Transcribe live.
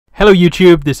Hello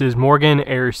YouTube, this is Morgan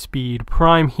Airspeed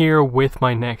Prime here with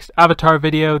my next Avatar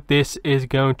video. This is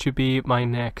going to be my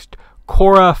next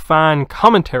Korra fan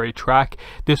commentary track.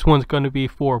 This one's going to be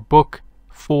for Book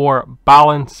 4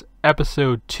 Balance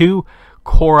Episode 2,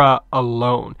 Korra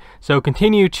Alone. So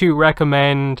continue to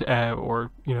recommend or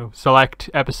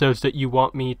select episodes that you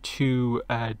want me to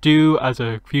do as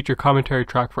a future commentary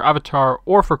track for Avatar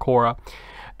or for Korra.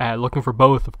 Looking for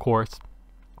both, of course.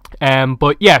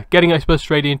 But yeah, getting I suppose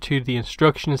straight into the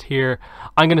instructions here.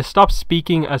 I'm going to stop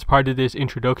speaking as part of this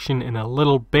introduction in a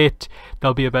little bit.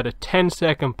 There'll be about a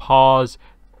 10-second pause,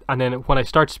 and then when I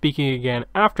start speaking again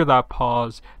after that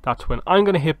pause, that's when I'm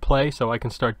going to hit play so I can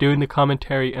start doing the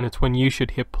commentary, and it's when you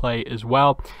should hit play as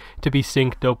well to be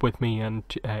synced up with me. And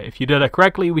if you do that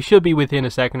correctly, we should be within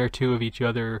a second or two of each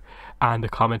other, and the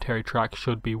commentary track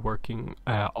should be working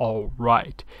all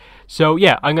right. So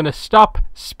yeah, I'm going to stop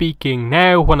speaking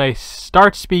now. When I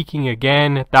start speaking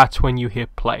again, that's when you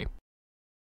hit play.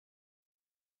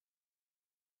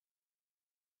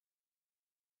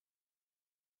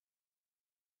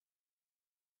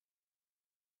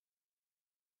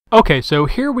 Okay, so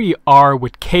here we are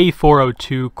with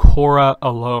K402, Korra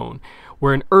Alone.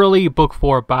 We're in early Book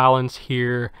 4 balance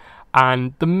here,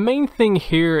 and the main thing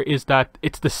here is that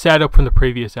it's the setup from the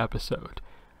previous episode.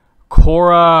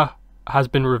 Korra has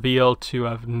been revealed to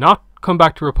have not come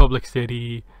back to Republic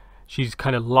City. She's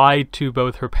kind of lied to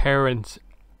both her parents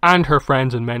and her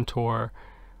friends and mentor.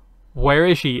 Where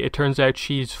is she? It turns out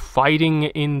she's fighting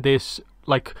in this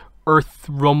like Earth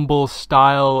Rumble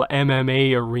style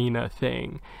MMA arena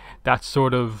thing that's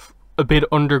sort of a bit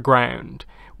underground,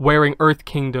 wearing an Earth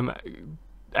Kingdom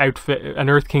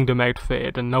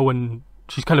outfit, and no one,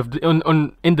 she's kind of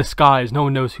in disguise. No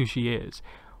one knows who she is.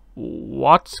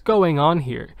 What's going on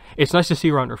here? It's nice to see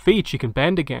her on her feet. She can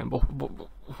bend again, but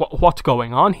what's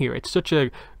going on here? It's such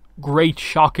a great,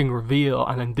 shocking reveal,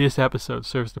 and in this episode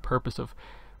serves the purpose of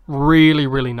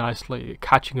really nicely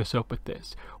catching us up with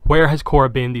this. Where has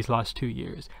Korra been these last 2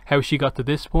 years? How she got to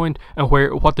this point, and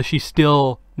what does she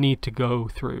still need to go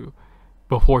through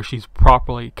before she's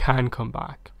properly can come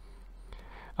back?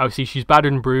 Obviously, she's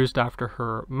battered and bruised after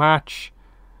her match,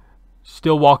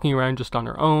 still walking around just on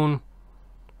her own.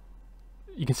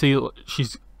 You can see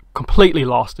she's completely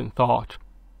lost in thought.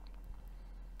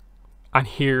 And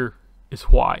here is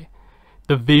why.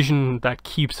 The vision that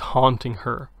keeps haunting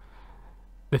her.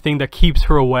 The thing that keeps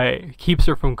her away, keeps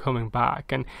her from coming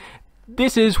back. And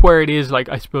this is where it is, like,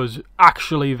 I suppose,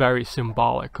 actually very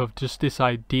symbolic of just this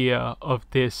idea of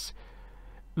this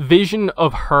vision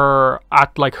of her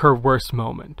at, like, her worst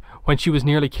moment, when she was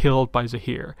nearly killed by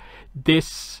Zahir.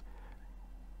 This,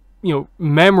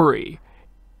 memory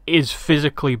is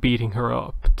physically beating her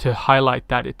up to highlight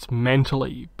that it's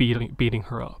mentally beating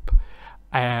her up.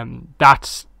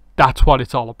 That's what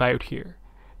it's all about here.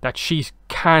 That she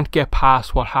can't get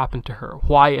past what happened to her,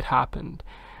 why it happened,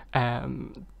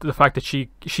 the fact that she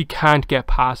can't get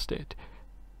past it.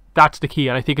 That's the key,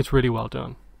 and I think it's really well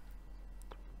done.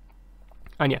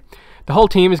 And yeah, the whole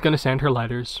team is going to send her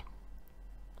letters.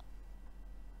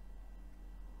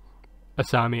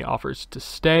 Asami offers to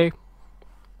stay.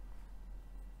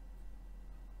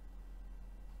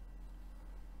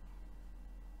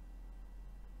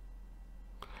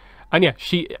 And yeah,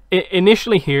 she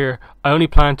initially here, I only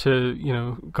plan to,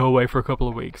 go away for a couple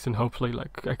of weeks and hopefully,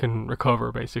 like, I can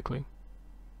recover, basically.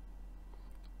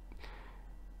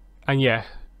 And yeah,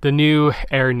 the new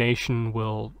Air Nation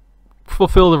will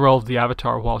fulfill the role of the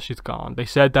Avatar while she's gone. They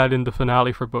said that in the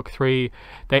finale for Book 3.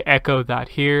 They echo that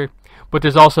here. But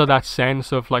there's also that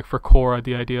sense of, like, for Korra,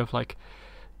 the idea of, like,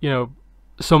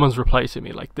 someone's replacing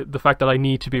me. Like, the fact that I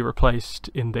need to be replaced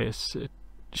in this.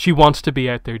 She wants to be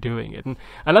out there doing it. And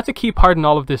that's a key part in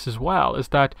all of this as well, is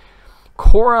that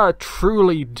Korra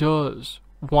truly does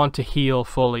want to heal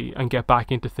fully and get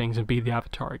back into things and be the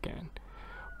Avatar again.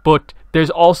 But there's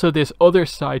also this other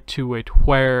side to it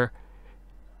where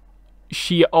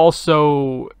she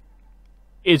also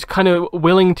is kind of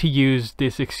willing to use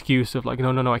this excuse of, like,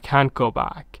 no, I can't go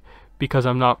back because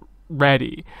I'm not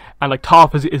ready. And, like,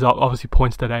 Toph is obviously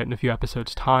points that out in a few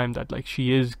episodes' time, that, like,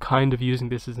 she is kind of using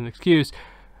this as an excuse.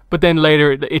 But then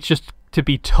later, it's just to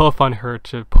be tough on her,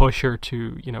 to push her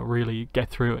to, really get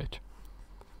through it.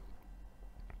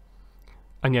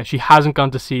 And yeah, she hasn't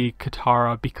gone to see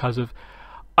Katara because of,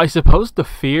 I suppose, the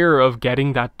fear of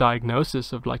getting that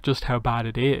diagnosis of, like, just how bad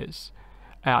it is.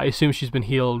 I assume she's been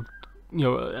healed, a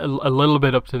little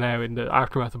bit up to now in the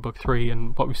aftermath of Book 3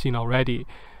 and what we've seen already.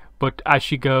 But as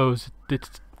she goes,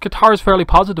 Katara's fairly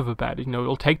positive about it.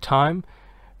 It'll take time.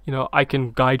 I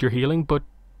can guide your healing, but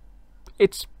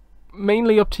it's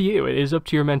mainly up to you. It is up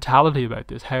to your mentality about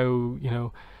this, how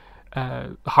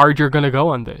hard you're going to go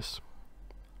on this.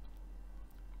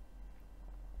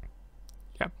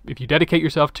 Yeah, if you dedicate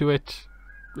yourself to it,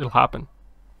 it'll happen.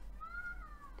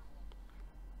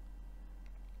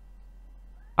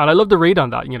 And I love the read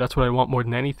on that. You know, that's what I want more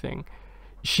than anything.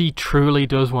 She truly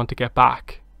does want to get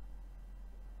back.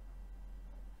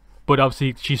 But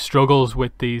obviously she struggles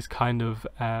with these kind of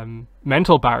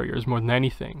mental barriers more than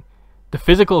anything. The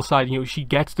physical side, you know, she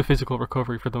gets the physical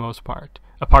recovery for the most part,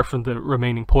 apart from the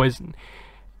remaining poison.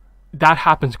 That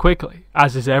happens quickly,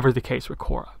 as is ever the case with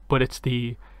Korra. But it's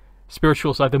the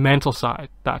spiritual side, the mental side,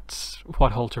 that's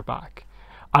what holds her back.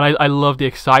 And I love the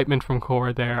excitement from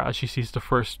Korra there as she sees the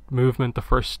first movement, the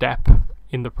first step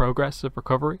in the progress of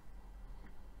recovery.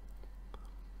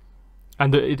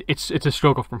 And it's a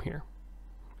struggle from here.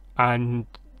 And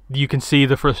you can see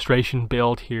the frustration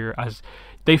build here as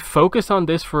they focus on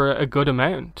this for a good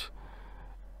amount.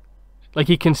 Like,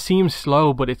 it can seem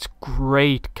slow, but it's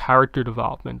great character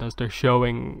development as they're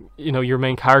showing, you know, your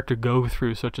main character go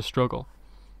through such a struggle.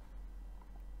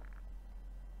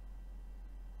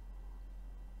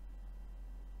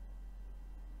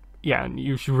 Yeah, and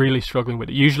she's really struggling with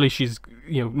it. Usually she's,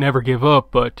 you know, never give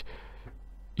up, but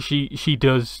she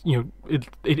does, you know,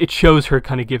 it shows her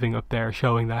kind of giving up there,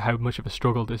 showing that how much of a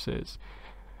struggle this is.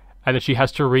 And that she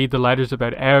has to read the letters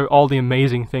about all the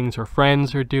amazing things her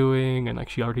friends are doing, and like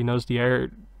she already knows the air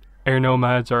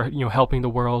nomads are, you know, helping the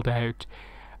world out,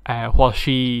 while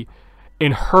she,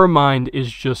 in her mind,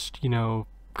 is just, you know,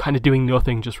 kind of doing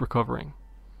nothing, just recovering.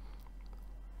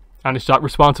 And it's that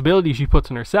responsibility she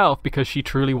puts on herself because she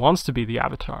truly wants to be the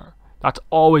Avatar. That's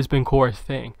always been Korra's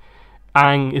thing.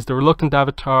 Aang is the reluctant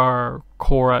Avatar.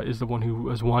 Korra is the one who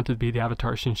has wanted to be the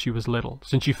Avatar since she was little.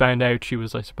 Since she found out she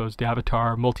was, I suppose, the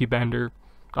Avatar, multi-bender.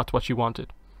 That's what she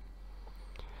wanted.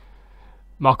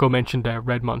 Mako mentioned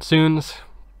Red Monsoons.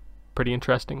 Pretty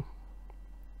interesting.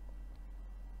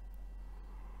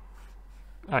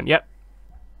 And yep,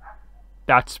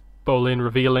 that's Bolin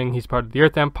revealing he's part of the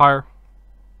Earth Empire.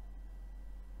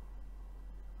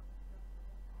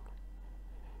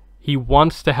 He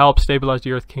wants to help stabilize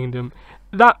the Earth Kingdom.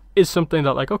 That is something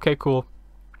that, like, okay, cool.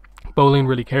 Bolin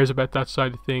really cares about that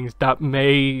side of things. That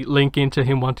may link into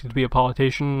him wanting to be a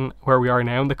politician where we are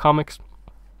now in the comics.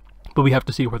 But we have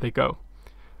to see where they go.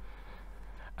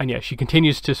 And yeah, she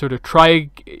continues to sort of try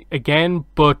again,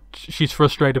 but she's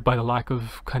frustrated by the lack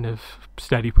of kind of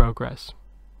steady progress.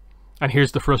 And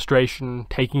here's the frustration,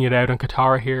 taking it out on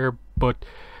Katara here, but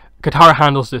Katara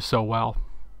handles this so well.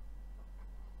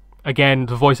 Again,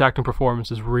 the voice acting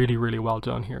performance is really, really well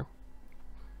done here.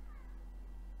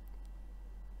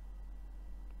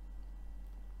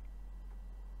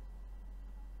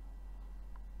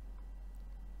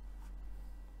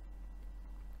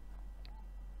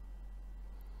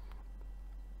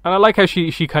 And I like how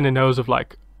she kind of knows of,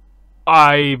 like,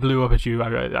 I blew up at you,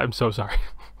 I'm so sorry.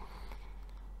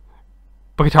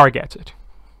 But Katara gets it.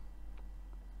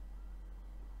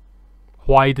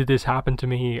 Why did this happen to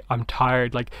me? I'm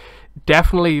tired. Like,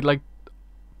 definitely, like,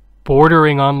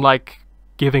 bordering on, like,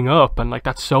 giving up. And, like,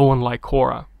 that's so unlike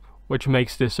Korra, which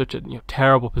makes this such a, you know,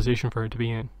 terrible position for her to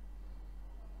be in.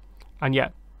 And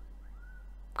yet,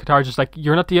 Katara's just like,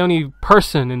 you're not the only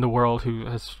person in the world who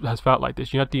has felt like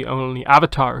this. You're not the only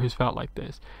Avatar who's felt like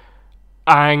this.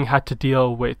 Aang had to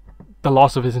deal with the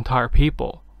loss of his entire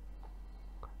people.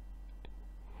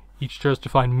 He chose to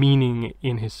find meaning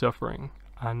in his suffering,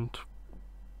 and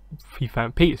he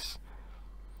found peace.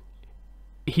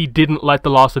 He didn't let the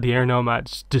loss of the air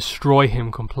nomads destroy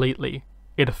him completely.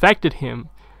 It affected him,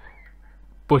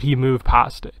 but he moved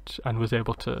past it and was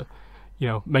able to, you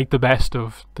know, make the best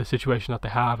of the situation that they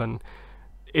have. And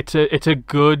it's a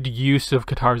good use of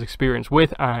Katara's experience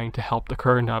with Aang to help the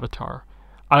current Avatar.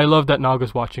 I love that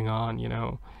Naga's watching on, you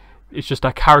know. It's just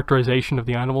that characterization of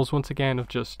the animals once again, of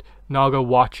just Naga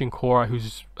watching Korra, who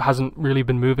hasn't really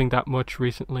been moving that much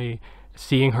recently,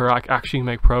 seeing her actually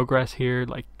make progress here.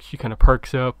 Like, she kind of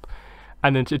perks up,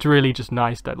 and then it's really just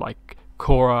nice that, like,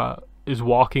 Korra is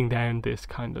walking down this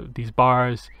kind of these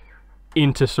bars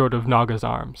into sort of Naga's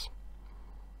arms.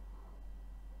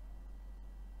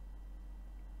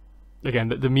 Again,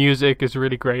 the music is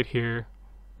really great here,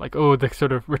 like, oh, the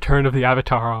sort of return of the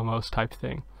Avatar almost type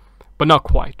thing, but not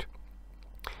quite.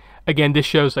 Again, this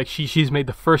shows, like, she's made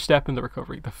the first step in the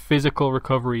recovery. The physical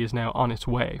recovery is now on its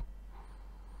way.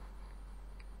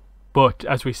 But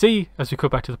as we see, as we cut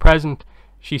back to the present,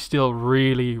 she's still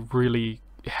really, really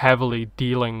heavily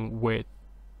dealing with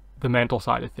the mental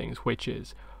side of things, which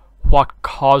is what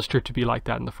caused her to be like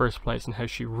that in the first place, and how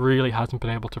she really hasn't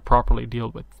been able to properly deal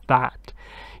with that.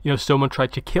 You know, someone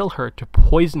tried to kill her, to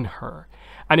poison her.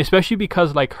 And especially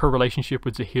because, like, her relationship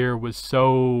with Zahir was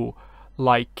so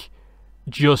like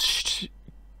just,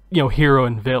 you know, hero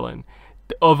and villain.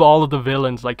 Of all of the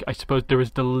villains, like, I suppose there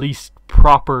was the least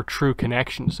proper true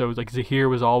connection. So it was like Zahir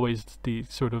was always the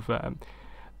sort of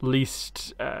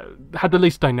least had the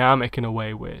least dynamic in a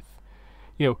way with,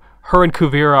 you know, her and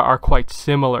Kuvira are quite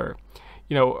similar.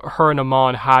 You know, her and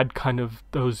Amon had kind of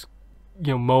those,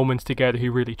 you know, moments together. He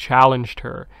really challenged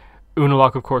her.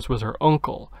 Unalaq, of course, was her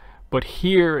uncle. But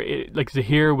here, like,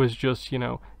 Zahir was just, you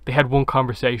know, they had one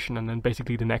conversation, and then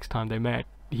basically the next time they met,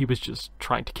 he was just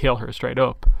trying to kill her straight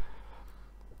up.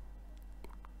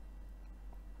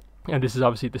 And this is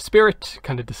obviously the spirit,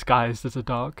 kind of disguised as a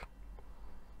dog.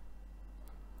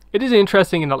 It is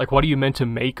interesting in that, like, what are you meant to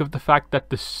make of the fact that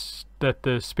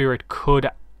the spirit could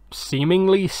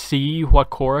seemingly see what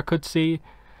Korra could see?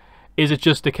 Is it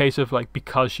just a case of, like,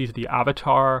 because she's the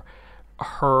avatar,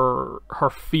 her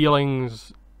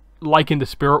feelings, like in the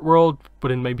spirit world,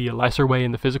 but in maybe a lesser way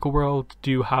in the physical world,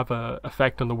 do have an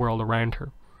effect on the world around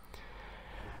her?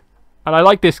 And I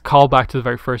like this callback to the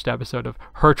very first episode of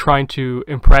her trying to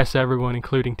impress everyone,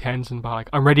 including Tenzin, by like,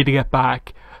 I'm ready to get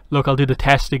back. Look, I'll do the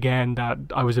test again that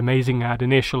I was amazing at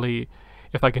initially.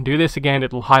 If I can do this again,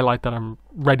 it'll highlight that I'm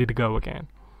ready to go again.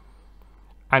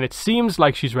 And it seems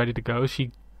like she's ready to go.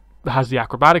 She has the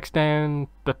acrobatics down.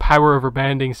 The power of her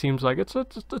bending seems like it's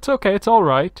okay, it's all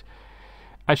right.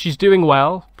 And she's doing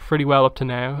well, pretty well up to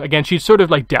now. Again, she's sort of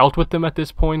like dealt with them at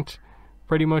this point,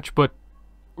 pretty much, but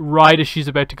right as she's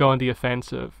about to go on the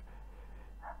offensive,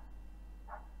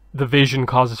 the vision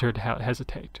causes her to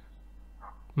hesitate.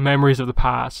 Memories of the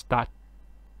past, that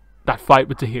fight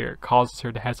with Zahir causes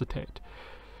her to hesitate.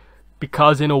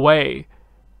 Because in a way,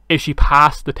 if she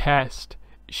passed the test,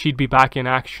 she'd be back in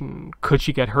action. Could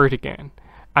she get hurt again?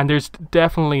 And there's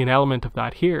definitely an element of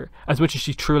that here. As much as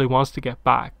she truly wants to get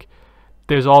back,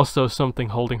 there's also something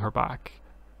holding her back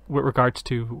with regards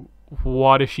to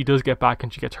what if she does get back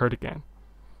and she gets hurt again?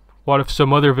 What if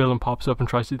some other villain pops up and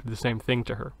tries to do the same thing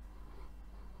to her?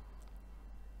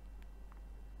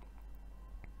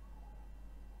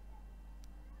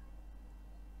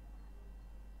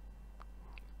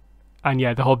 And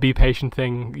yeah, the whole be patient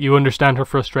thing, you understand her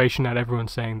frustration at everyone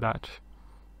saying that.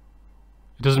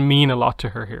 It doesn't mean a lot to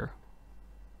her here.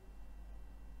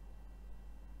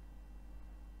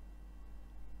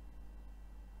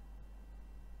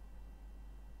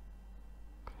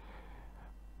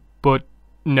 But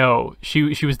no,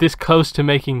 she was this close to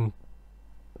making,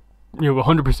 you know,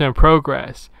 100%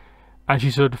 progress, and she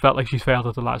sort of felt like she failed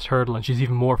at the last hurdle, and she's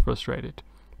even more frustrated.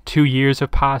 2 years have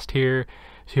passed here.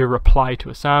 Her reply to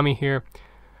Asami here.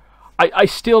 I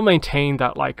still maintain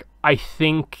that, like, I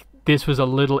think this was a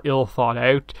little ill thought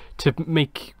out to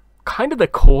make kind of the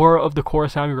core of the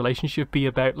Korra-Asami relationship be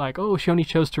about, like, oh, she only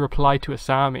chose to reply to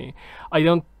Asami. I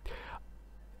don't...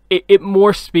 It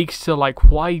more speaks to,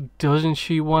 like, why doesn't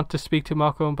she want to speak to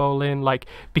Mako and Bolin? Like,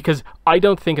 because I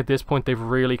don't think at this point they've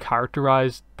really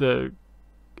characterized the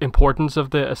importance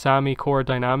of the Asami Korra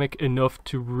dynamic enough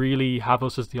to really have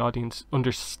us as the audience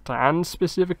understand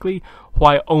specifically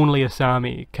why only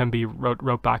Asami can be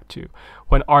wrote back to.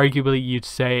 When arguably you'd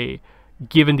say,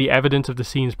 given the evidence of the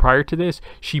scenes prior to this,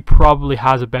 she probably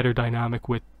has a better dynamic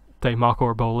with, say, Mako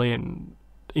or Bolin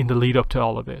in the lead up to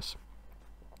all of this.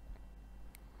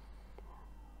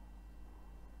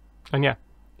 And yeah,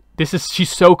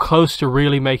 she's so close to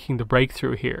really making the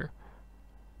breakthrough here.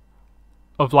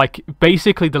 Of, like,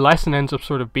 basically the lesson ends up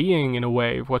sort of being, in a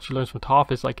way, of what she learns from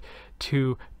Toph is, like,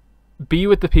 to be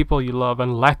with the people you love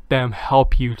and let them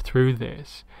help you through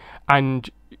this. And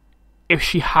if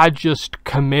she had just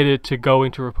committed to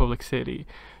going to Republic City,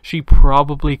 she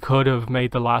probably could have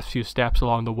made the last few steps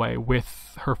along the way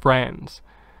with her friends.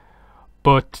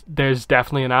 But there's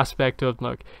definitely an aspect of,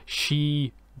 like,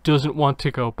 she doesn't want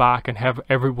to go back and have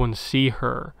everyone see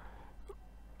her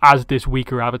as this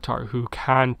weaker avatar who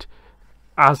can't,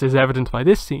 as is evidenced by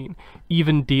this scene,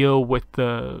 even deal with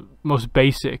the most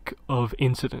basic of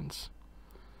incidents.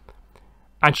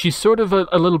 And she's sort of a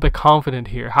little bit confident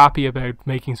here, happy about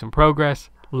making some progress.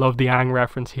 Love the Aang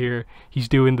reference here. He's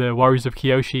doing the Warriors of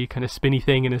Kyoshi kind of spinny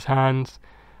thing in his hands.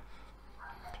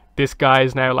 This guy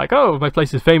is now like, oh, my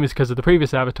place is famous because of the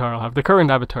previous avatar. I'll have the current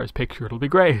avatar's picture. It'll be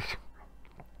great.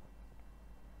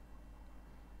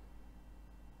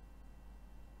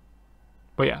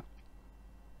 But yeah,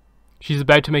 she's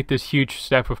about to make this huge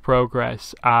step of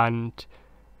progress, and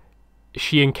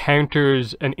she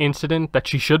encounters an incident that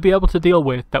she should be able to deal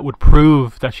with that would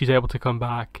prove that she's able to come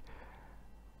back.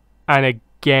 And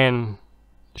again,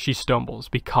 she stumbles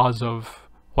because of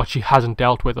what she hasn't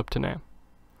dealt with up to now.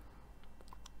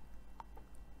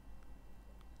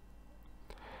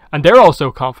 And they're also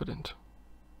confident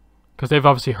because they've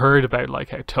obviously heard about like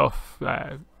how tough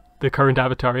the current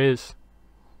Avatar is.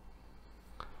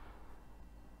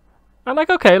 And like,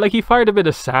 okay, like he fired a bit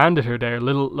of sand at her there,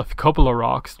 a couple of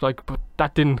rocks, like, but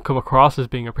that didn't come across as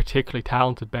being a particularly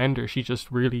talented bender. She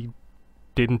just really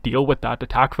didn't deal with that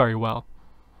attack very well.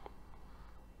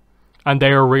 And they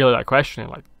were really like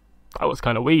questioning, like, that was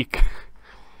kind of weak.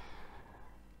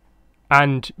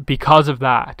 And because of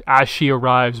that, as she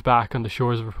arrives back on the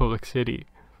shores of Republic City,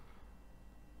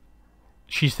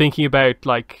 she's thinking about,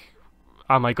 like,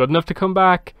 am I good enough to come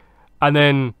back? And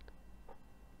then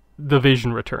the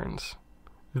vision returns.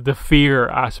 The fear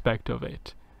aspect of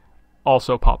it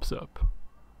also pops up.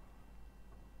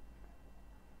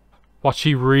 What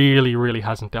she really, really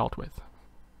hasn't dealt with.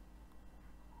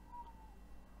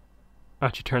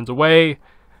 And she turns away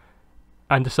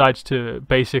and decides to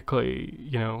basically,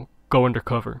 you know, go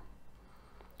undercover.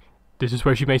 This is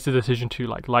where she makes the decision to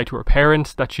like lie to her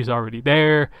parents that she's already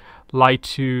there, lie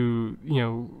to, you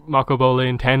know, Mako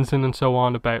Bolin, Tenzin and so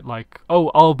on about like,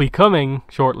 oh, I'll be coming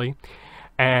shortly.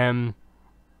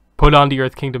 Put on the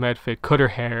Earth Kingdom outfit, cut her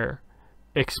hair,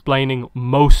 explaining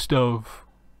most of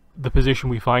the position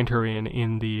we find her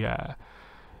in the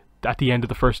at the end of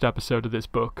the first episode of this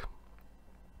book.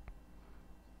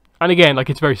 And again, like,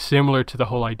 it's very similar to the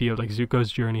whole idea of like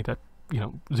Zuko's journey that, you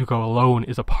know, Zuko alone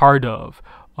is a part of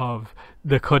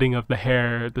the cutting of the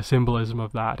hair, the symbolism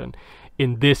of that. And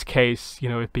in this case, you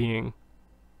know, it being,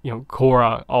 you know,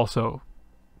 Korra also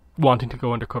wanting to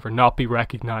go undercover, not be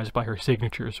recognized by her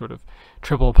signature sort of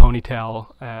triple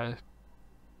ponytail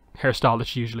hairstyle that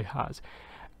she usually has.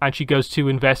 And she goes to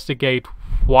investigate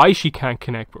why she can't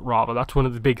connect with Rava. That's one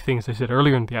of the big things I said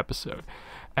earlier in the episode,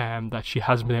 that she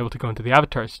hasn't been able to go into the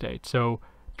Avatar state. So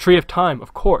Tree of Time,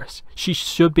 of course, she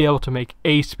should be able to make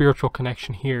a spiritual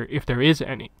connection here if there is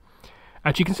any.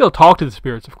 And she can still talk to the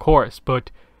spirits, of course, but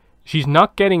she's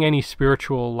not getting any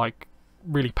spiritual, like,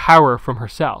 really power from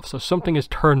herself. So something is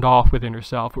turned off within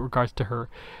herself with regards to her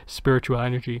spiritual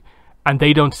energy, and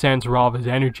they don't sense Rava's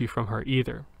energy from her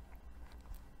either.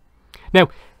 Now,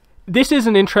 this is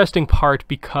an interesting part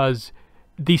because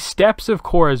the steps of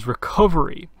Korra's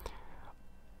recovery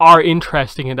are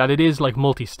interesting in that it is like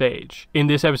multi-stage. In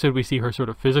this episode we see her sort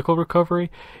of physical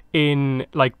recovery. In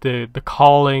like the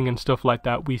calling and stuff like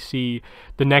that, we see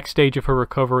the next stage of her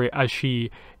recovery as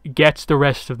she gets the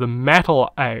rest of the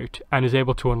metal out and is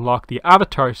able to unlock the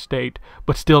Avatar state,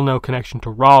 but still no connection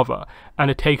to Rava. And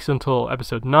it takes until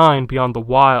episode 9, Beyond the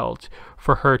Wild,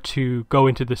 for her to go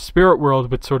into the spirit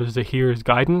world with sort of Zahir's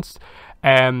guidance,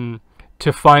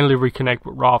 to finally reconnect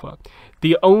with Rava.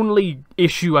 The only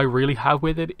issue I really have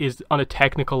with it is on a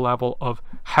technical level of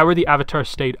how are the Avatar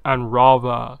state and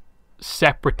Rava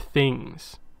separate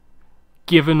things,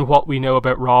 given what we know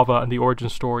about Rava and the origin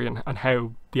story and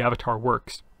how the Avatar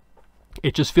works.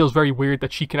 It just feels very weird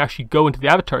that she can actually go into the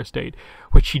Avatar state,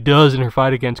 which she does in her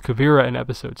fight against Kuvira in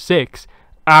episode 6,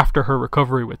 after her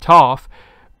recovery with Toph,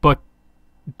 but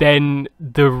then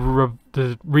the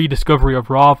rediscovery of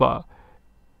Rava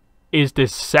is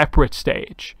this separate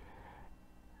stage.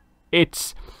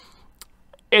 It's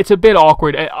a bit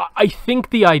awkward. I think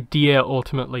the idea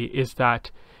ultimately is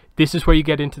that this is where you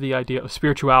get into the idea of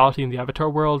spirituality in the Avatar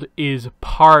world is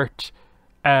part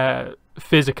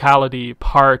physicality,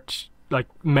 part like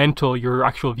mental, your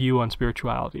actual view on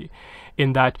spirituality.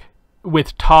 In that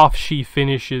with Toph, she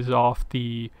finishes off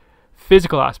the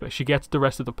physical aspect. She gets the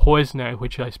rest of the poison out,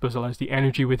 which I suppose allows the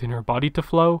energy within her body to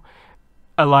flow,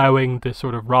 allowing the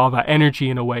sort of Rava energy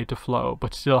in a way to flow,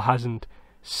 but still hasn't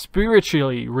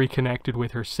spiritually reconnected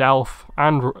with herself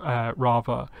and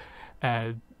Rava.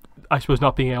 I suppose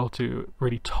not being able to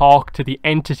really talk to the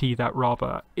entity that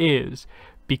Rava is,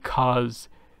 because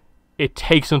it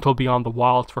takes until Beyond the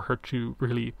Wild for her to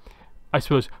really, I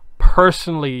suppose,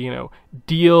 personally, you know,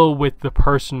 deal with the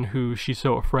person who she's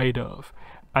so afraid of.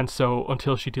 And so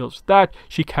until she deals with that,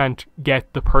 she can't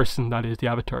get the person that is the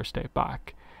Avatar state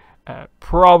back.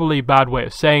 Probably a bad way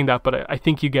of saying that, but I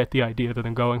think you get the idea that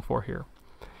I'm going for here.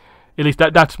 At least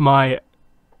that's my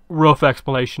rough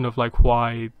explanation of like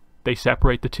why they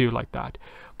separate the two like that.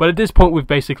 But at this point we've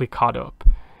basically caught up.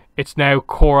 It's now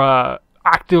Korra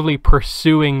actively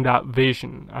pursuing that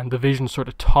vision, and the vision sort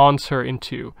of taunts her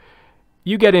into,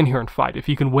 you get in here and fight. If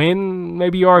you can win,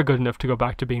 maybe you are good enough to go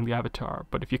back to being the Avatar.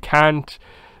 But if you can't,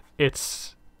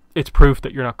 it's proof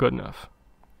that you're not good enough.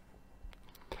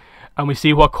 And we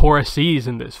see what Korra sees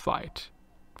in this fight.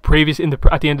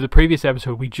 At the end of the previous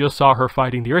episode, we just saw her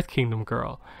fighting the Earth Kingdom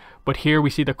girl. But here we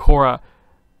see that Korra,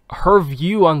 her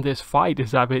view on this fight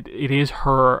is that it is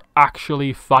her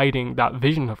actually fighting that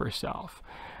vision of herself.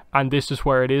 And this is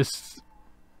where it is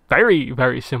very,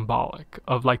 very symbolic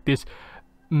of like this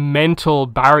mental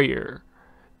barrier,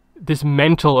 this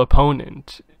mental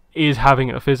opponent, is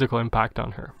having a physical impact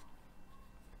on her.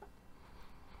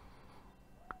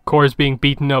 Korra's being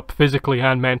beaten up physically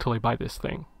and mentally by this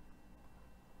thing.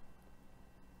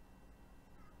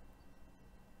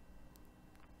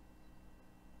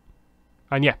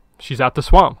 And yeah, she's at the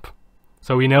swamp.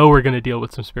 So we know we're going to deal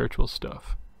with some spiritual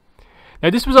stuff. Now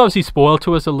this was obviously spoiled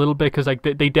to us a little bit, because like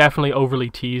they definitely overly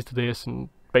teased this and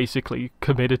basically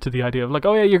committed to the idea of like,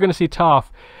 oh yeah, you're going to see Toph.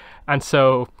 And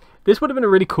so this would have been a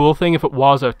really cool thing if it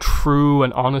was a true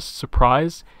and honest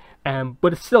surprise.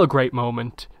 But it's still a great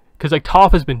moment, because like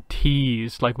Toph has been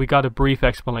teased. Like we got a brief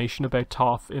explanation about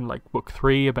Toph in like book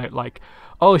 3 about like,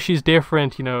 oh, she's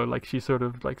different, you know, like she's sort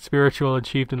of like spiritual,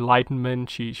 achieved enlightenment.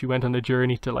 She went on a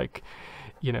journey to like,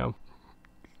 you know,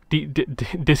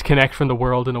 disconnect from the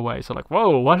world in a way. So like,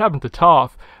 whoa, what happened to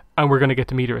Toph? And we're going to get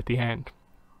to meet her at the end.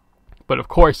 But of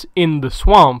course, in the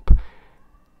swamp,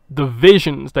 the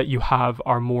visions that you have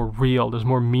are more real. There's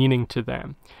more meaning to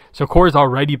them. So Korra's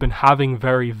already been having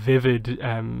very vivid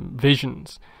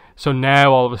visions. So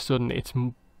now all of a sudden it's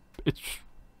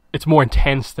more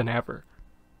intense than ever.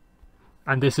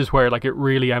 And this is where like it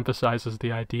really emphasizes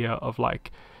the idea of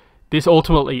like, this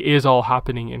ultimately is all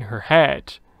happening in her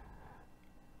head,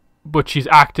 but she's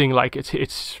acting like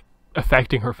it's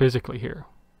affecting her physically here.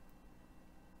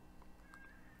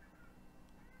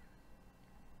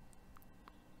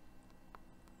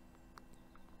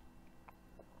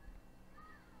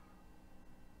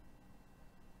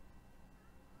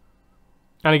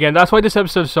 And again, that's why this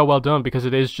episode is so well done, because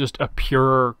it is just a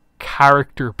pure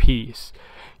character piece.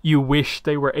 You wish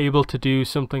they were able to do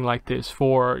something like this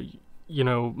for, you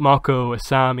know, Mako,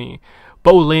 Asami.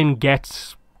 Bolin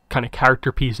gets kind of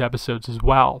character piece episodes as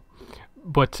well,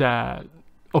 but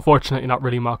unfortunately not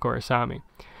really Mako or Asami.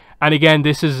 And again,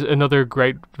 this is another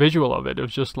great visual of it. It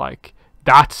was just like,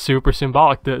 that's super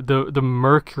symbolic. The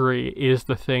Mercury is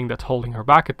the thing that's holding her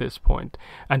back at this point,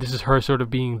 and this is her sort of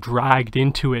being dragged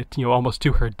into it, you know, almost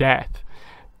to her death.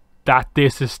 That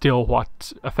this is still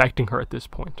what's affecting her at this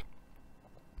point.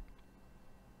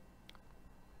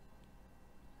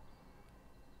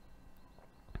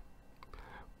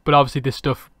 But obviously this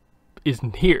stuff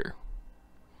isn't here.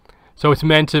 So it's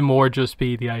meant to more just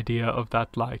be the idea of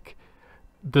that, like,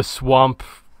 the swamp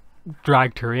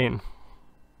dragged her in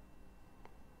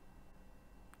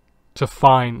to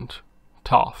find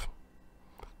Toph,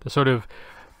 the sort of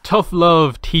tough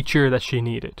love teacher that she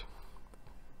needed.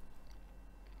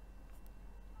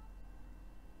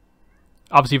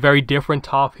 Obviously very different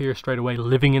Toph here straight away,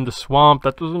 living in the swamp.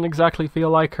 That doesn't exactly feel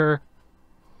like her.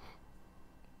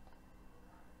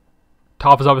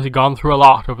 Toph has obviously gone through a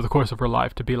lot over the course of her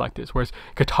life to be like this, whereas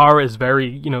Katara is very,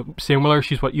 you know, similar.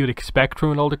 She's what you'd expect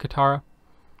from an older Katara,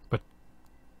 but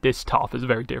this Toph is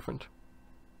very different.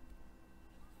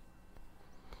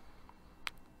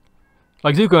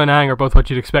 Like Zuko and Aang are both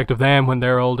what you'd expect of them when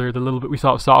they're older. The little bit we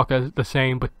saw of Sokka is the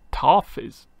same, but Toph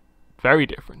is very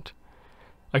different.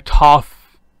 Like Toph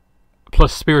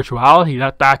plus spirituality,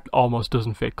 that almost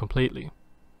doesn't fit completely.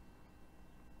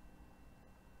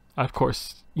 And of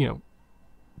course, you know,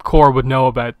 Korra would know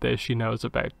about this. She knows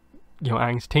about, you know,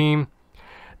 Aang's team.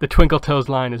 The Twinkle Toes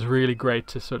line is really great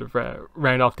to sort of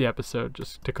round off the episode,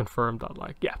 just to confirm that,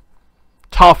 like, yeah,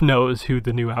 Toph knows who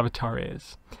the new Avatar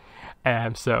is.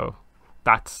 So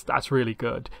that's really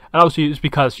good. And obviously it's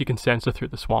because she can sense it through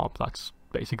the swamp. That's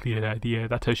basically the idea.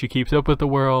 That's how she keeps up with the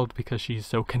world, because she's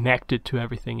so connected to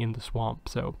everything in the swamp.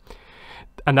 So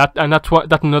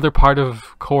that's another part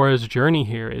of Korra's journey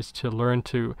here, is to learn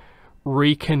to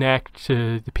reconnect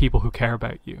to the people who care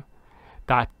about you.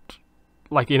 That,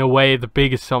 like, in a way, the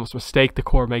biggest mistake that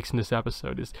Korra makes in this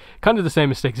episode is kind of the same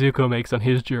mistake Zuko makes on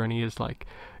his journey, is like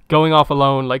going off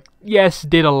alone. Like, yes,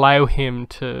 did allow him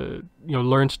to, you know,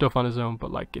 learn stuff on his own,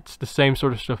 but like it's the same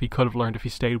sort of stuff he could have learned if he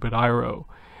stayed with Iroh.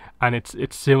 And it's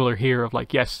similar here of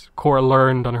like, yes, Korra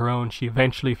learned on her own. She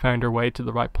eventually found her way to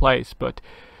the right place, but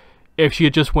if she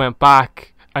had just went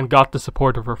back and got the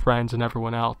support of her friends and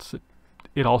everyone else,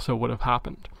 it also would have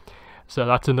happened. So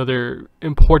that's another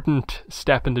important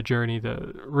step in the journey,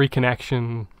 the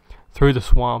reconnection through the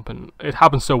swamp, and it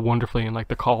happens so wonderfully in like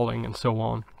the calling and so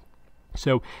on.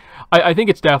 So I think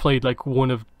it's definitely like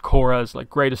one of Korra's like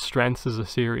greatest strengths as a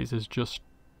series, is just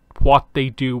what they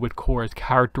do with Korra's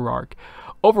character arc.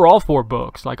 overall 4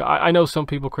 books. Like, I know some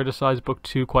people criticize book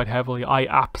 2 quite heavily. I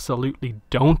absolutely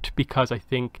don't, because I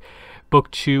think book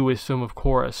 2 is some of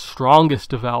Korra's strongest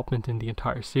development in the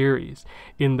entire series,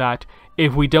 in that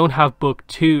if we don't have book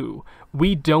 2,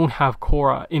 we don't have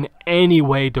Korra in any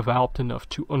way developed enough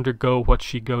to undergo what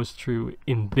she goes through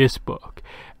in this book.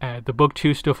 The book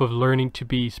 2 stuff of learning to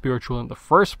be spiritual in the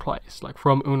first place, like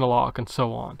from Unalaq and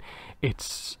so on,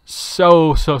 it's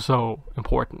so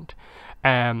important.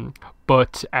 Yeah,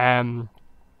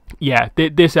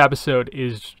 this episode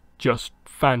is just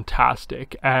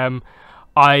fantastic.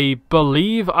 I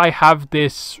believe I have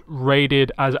this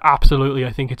rated as absolutely,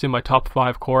 I think it's in my top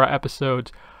 5 Korra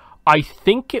episodes. I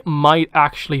think it might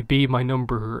actually be my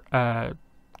number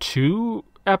 2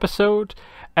 episode.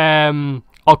 I'll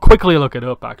quickly look it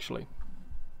up, actually.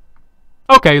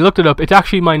 Okay, looked it up. It's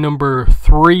actually my number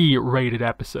 3 rated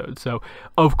episode. So,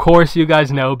 of course, you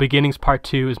guys know Beginnings Part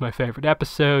 2 is my favorite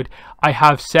episode. I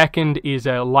have second is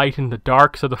Light in the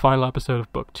Dark, so the final episode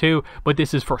of Book 2. But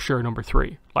this is for sure number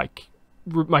 3. Like,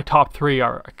 my top 3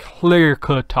 are a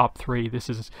clear-cut top 3. This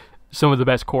is some of the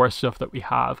best Korra stuff that we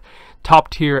have. Top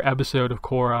tier episode of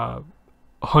Korra,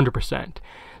 100%.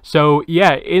 So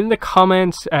yeah, in the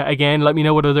comments, again, let me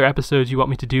know what other episodes you want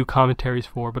me to do commentaries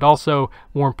for, but also,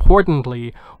 more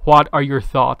importantly, what are your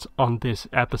thoughts on this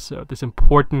episode, this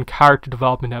important character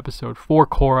development episode for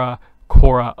Korra,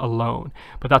 Korra Alone.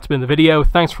 But that's been the video.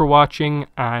 Thanks for watching,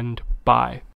 and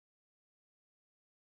bye.